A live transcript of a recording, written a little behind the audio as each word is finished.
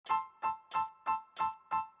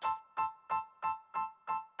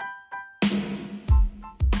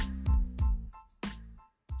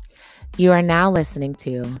You are now listening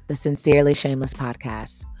to the Sincerely Shameless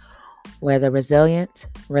podcast, where the resilient,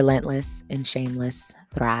 relentless, and shameless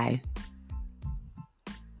thrive.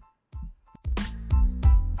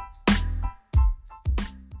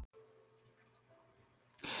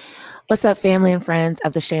 What's up, family and friends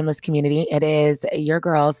of the Shameless community? It is your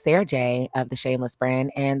girl, Sarah J. of the Shameless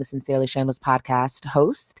brand and the Sincerely Shameless podcast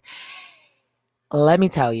host. Let me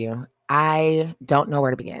tell you, I don't know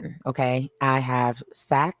where to begin, okay? I have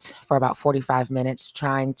sat for about 45 minutes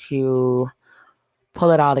trying to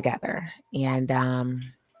pull it all together. And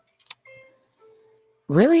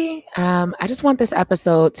really, I just want this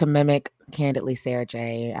episode to mimic Candidly Sarah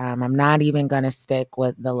J. I'm not even going to stick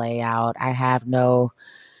with the layout. I have no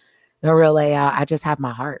real layout. I just have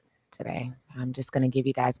my heart today. I'm just going to give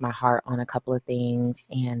you guys my heart on a couple of things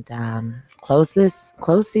and close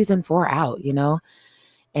season 4 out,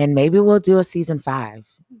 and maybe we'll do a season 5.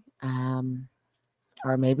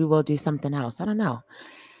 Or maybe we'll do something else. I don't know.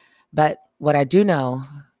 But what I do know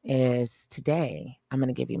is today I'm going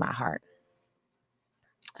to give you my heart.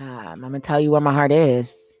 I'm going to tell you where my heart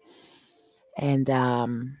is. And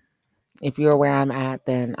if you're where I'm at,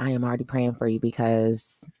 then I am already praying for you,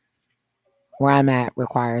 because where I'm at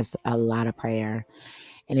requires a lot of prayer.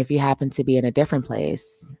 And if you happen to be in a different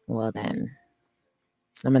place, well, then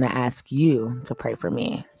I'm going to ask you to pray for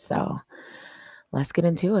me. So let's get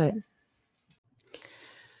into it.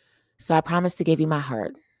 So I promise to give you my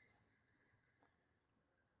heart.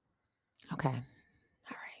 Okay. All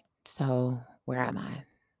right. So where am I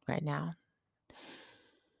right now?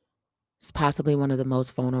 It's possibly one of the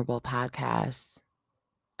most vulnerable podcasts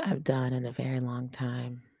I've done in a very long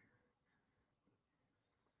time.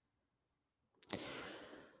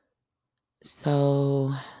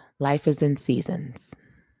 So life is in seasons.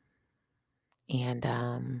 And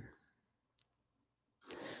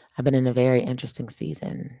I've been in a very interesting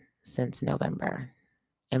season since November.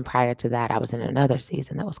 And prior to that, I was in another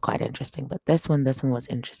season that was quite interesting. But this one was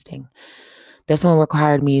interesting. This one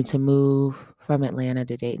required me to move from Atlanta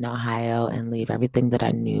to Dayton, Ohio, and leave everything that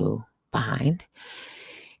I knew behind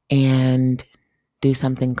and do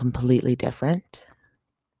something completely different.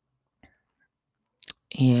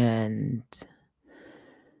 And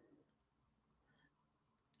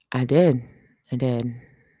I did.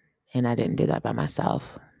 And I didn't do that by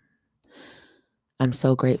myself. I'm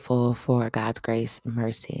so grateful for God's grace and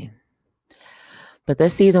mercy. But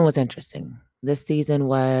this season was interesting. This season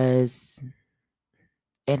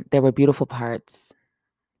there were beautiful parts,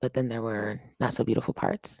 but then there were not so beautiful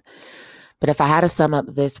parts. But if I had to sum up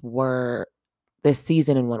this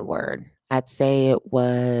season in one word, I'd say it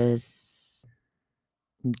was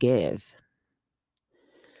give.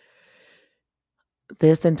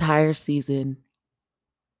 This entire season,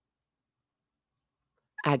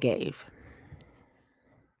 I gave.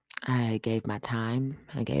 I gave my time.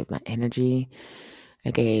 I gave my energy.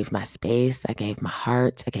 I gave my space. I gave my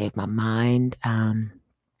heart. I gave my mind. I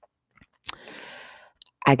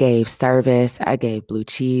gave service. I gave blue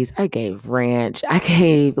cheese. I gave ranch. I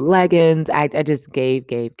gave leggings. I just gave,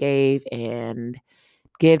 and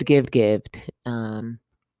give.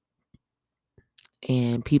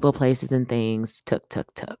 And people, places, and things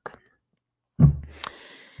took.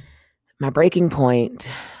 My breaking point,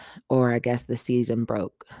 or I guess the season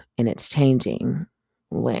broke, and it's changing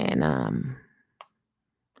when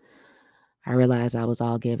I realized I was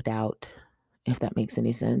all gived out, if that makes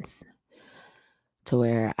any sense, to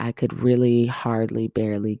where I could really hardly,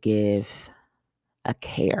 barely give a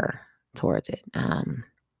care towards it. I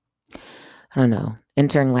don't know,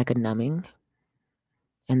 entering like a numbing,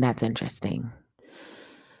 and that's interesting.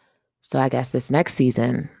 So I guess this next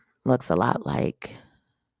season looks a lot like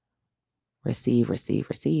receive.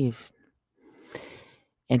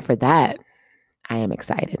 And for that, I am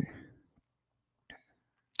excited.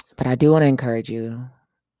 But I do want to encourage you,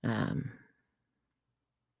 when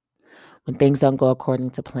things don't go according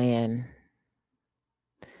to plan,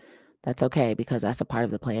 that's okay, because that's a part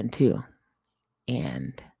of the plan too.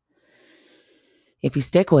 And if you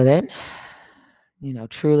stick with it,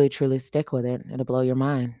 truly stick with it, it'll blow your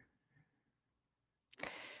mind.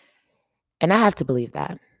 And I have to believe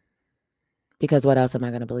that, because what else am I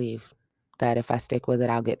going to believe? That if I stick with it,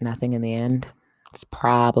 I'll get nothing in the end? It's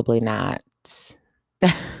probably not.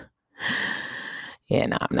 Yeah,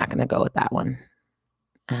 no, I'm not going to go with that one.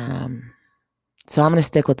 So I'm going to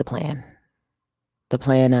stick with the plan. The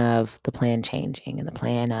plan changing, and the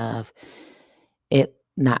plan of it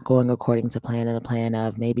not going according to plan, and the plan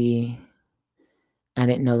of maybe I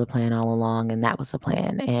didn't know the plan all along, and that was the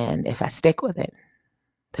plan. And if I stick with it,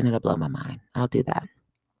 then it'll blow my mind. I'll do that.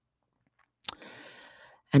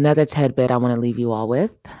 Another tidbit I want to leave you all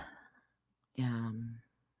with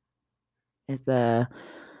is the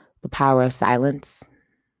power of silence.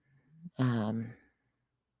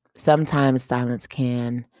 Sometimes silence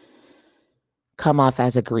can come off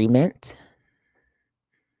as agreement.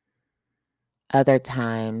 Other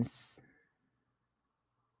times,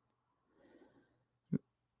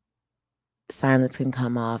 silence can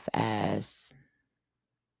come off as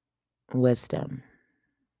wisdom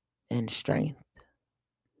and strength.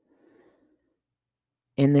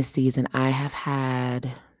 In this season, I have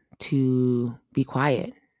had to be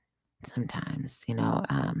quiet sometimes.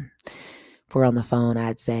 If we're on the phone,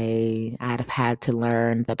 I'd say I'd have had to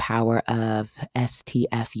learn the power of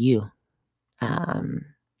STFU.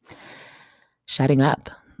 Shutting up.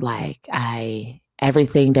 Like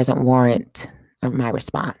everything doesn't warrant my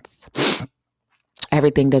response.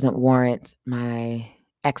 Everything doesn't warrant my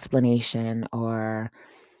explanation or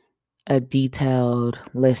a detailed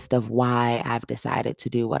list of why I've decided to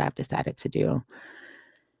do what I've decided to do.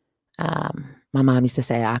 My mom used to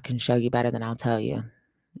say, I can show you better than I'll tell you.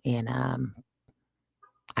 And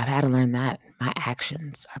I've had to learn that my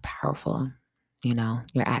actions are powerful.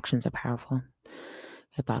 Your actions are powerful.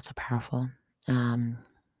 Your thoughts are powerful.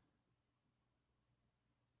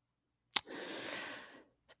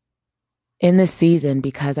 In this season,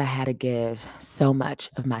 because I had to give so much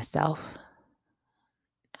of myself,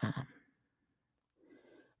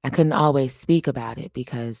 I couldn't always speak about it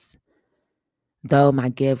because though my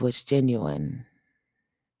give was genuine,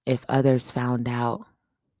 if others found out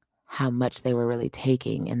how much they were really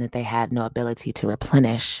taking and that they had no ability to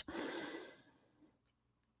replenish,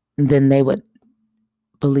 then they would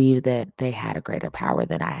believe that they had a greater power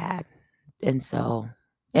than I had. And so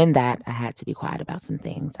in that, I had to be quiet about some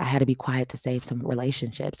things. I had to be quiet to save some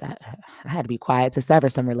relationships. I had to be quiet to sever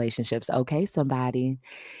some relationships. Okay, somebody.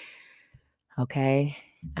 Okay.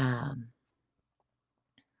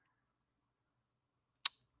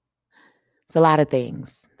 It's a lot of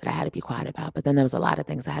things that I had to be quiet about, but then there was a lot of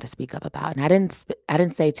things I had to speak up about. And I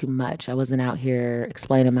didn't say too much. I wasn't out here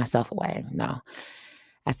explaining myself away. No.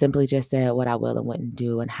 I simply just said what I will and wouldn't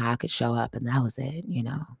do and how I could show up, and that was it,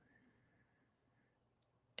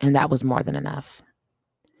 And that was more than enough.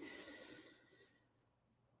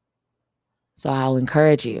 So I'll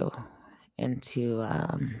encourage you and to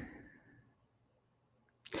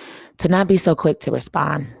not be so quick to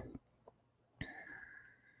respond.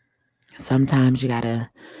 Sometimes you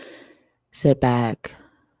gotta sit back,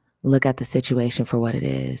 look at the situation for what it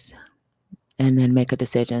is, and then make a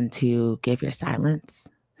decision to give your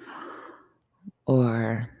silence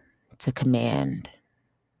or to command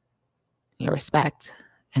your respect.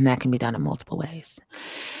 And that can be done in multiple ways.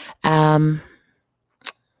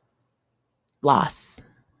 Loss.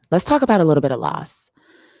 Let's talk about a little bit of loss.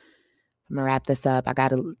 I'm gonna wrap this up. I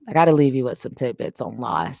gotta leave you with some tidbits on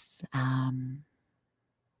loss.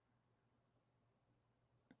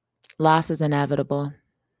 Loss is inevitable.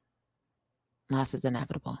 Loss is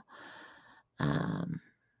inevitable. And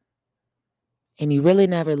you really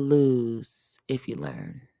never lose if you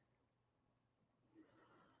learn.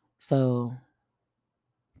 So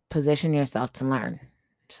position yourself to learn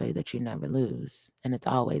so that you never lose. And it's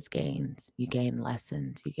always gains. You gain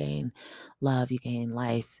lessons, you gain love, you gain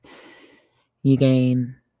life, you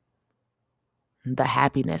gain the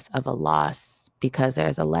happiness of a loss because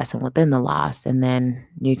there's a lesson within the loss, and then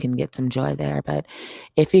you can get some joy there. But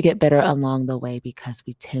if you get bitter along the way, because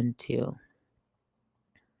we tend to,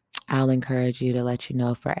 I'll encourage you to let you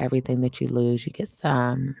know for everything that you lose, you get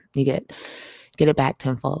some, get it back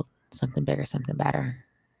tenfold, something bigger, something better.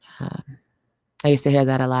 I used to hear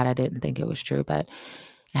that a lot. I didn't think it was true, but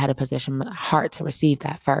I had to position my heart to receive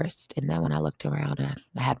that first. And then when I looked around,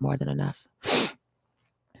 I had more than enough.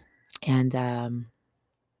 And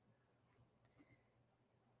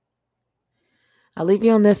I'll leave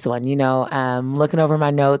you on this one. Looking over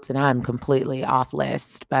my notes and I'm completely off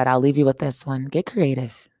list, but I'll leave you with this one. Get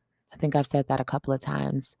creative. I think I've said that a couple of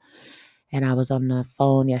times. And I was on the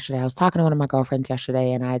phone yesterday. I was talking to one of my girlfriends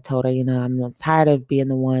yesterday, and I told her, I'm tired of being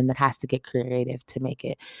the one that has to get creative to make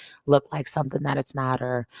it look like something that it's not,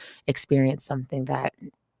 or experience something that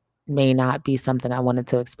may not be something I wanted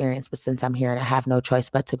to experience. But since I'm here and I have no choice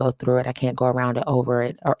but to go through it, I can't go around it, over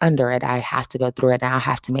it, or under it. I have to go through it now. I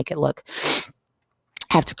have to make it look,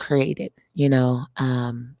 have to create it, And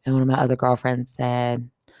one of my other girlfriends said,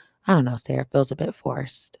 I don't know, Sarah, it feels a bit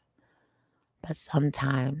forced. But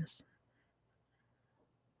sometimes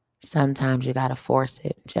you got to force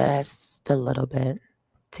it just a little bit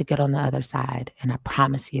to get on the other side. And I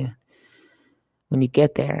promise you, when you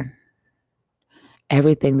get there,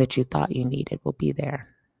 everything that you thought you needed will be there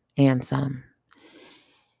and some.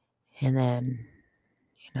 And then,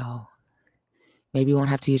 Maybe you won't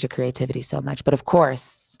have to use your creativity so much. But of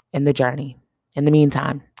course, in the journey, in the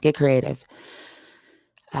meantime, get creative.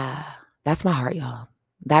 That's my heart, y'all.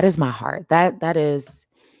 That is my heart. That is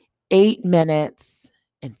 8 minutes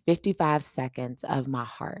and 55 seconds of my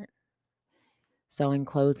heart. So in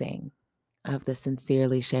closing of the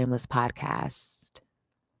Sincerely Shameless podcast,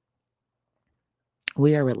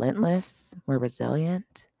 we are relentless, we're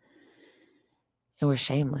resilient, and we're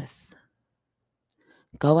shameless.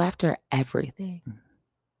 Go after everything.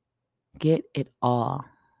 Get it all.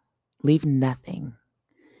 Leave nothing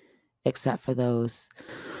except for those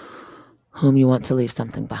whom you want to leave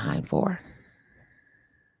something behind for.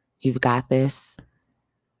 You've got this.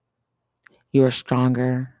 You are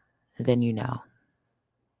stronger than you know.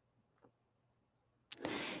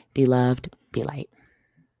 Be loved, be light.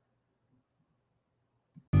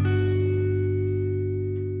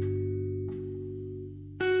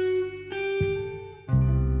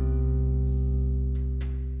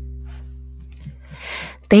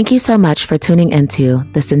 Thank you so much for tuning into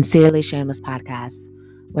the Sincerely Shameless podcast,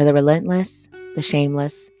 where the relentless, the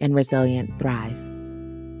shameless, and resilient thrive.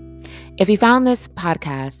 If you found this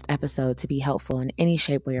podcast episode to be helpful in any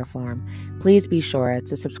shape, way, or form, please be sure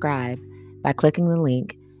to subscribe by clicking the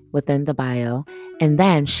link within the bio and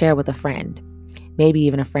then share with a friend, maybe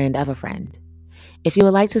even a friend of a friend. If you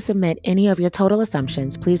would like to submit any of your total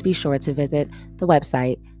assumptions, please be sure to visit the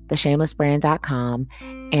website, theshamelessbrand.com,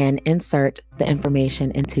 and insert the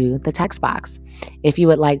information into the text box. If you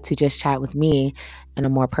would like to just chat with me in a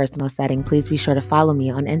more personal setting, please be sure to follow me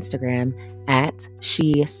on Instagram at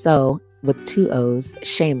sheso with 2 O's,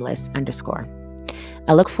 shameless _.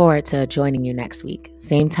 I look forward to joining you next week.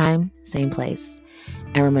 Same time, same place.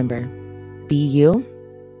 And remember, be you,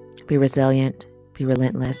 be resilient, be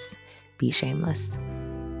relentless, be shameless.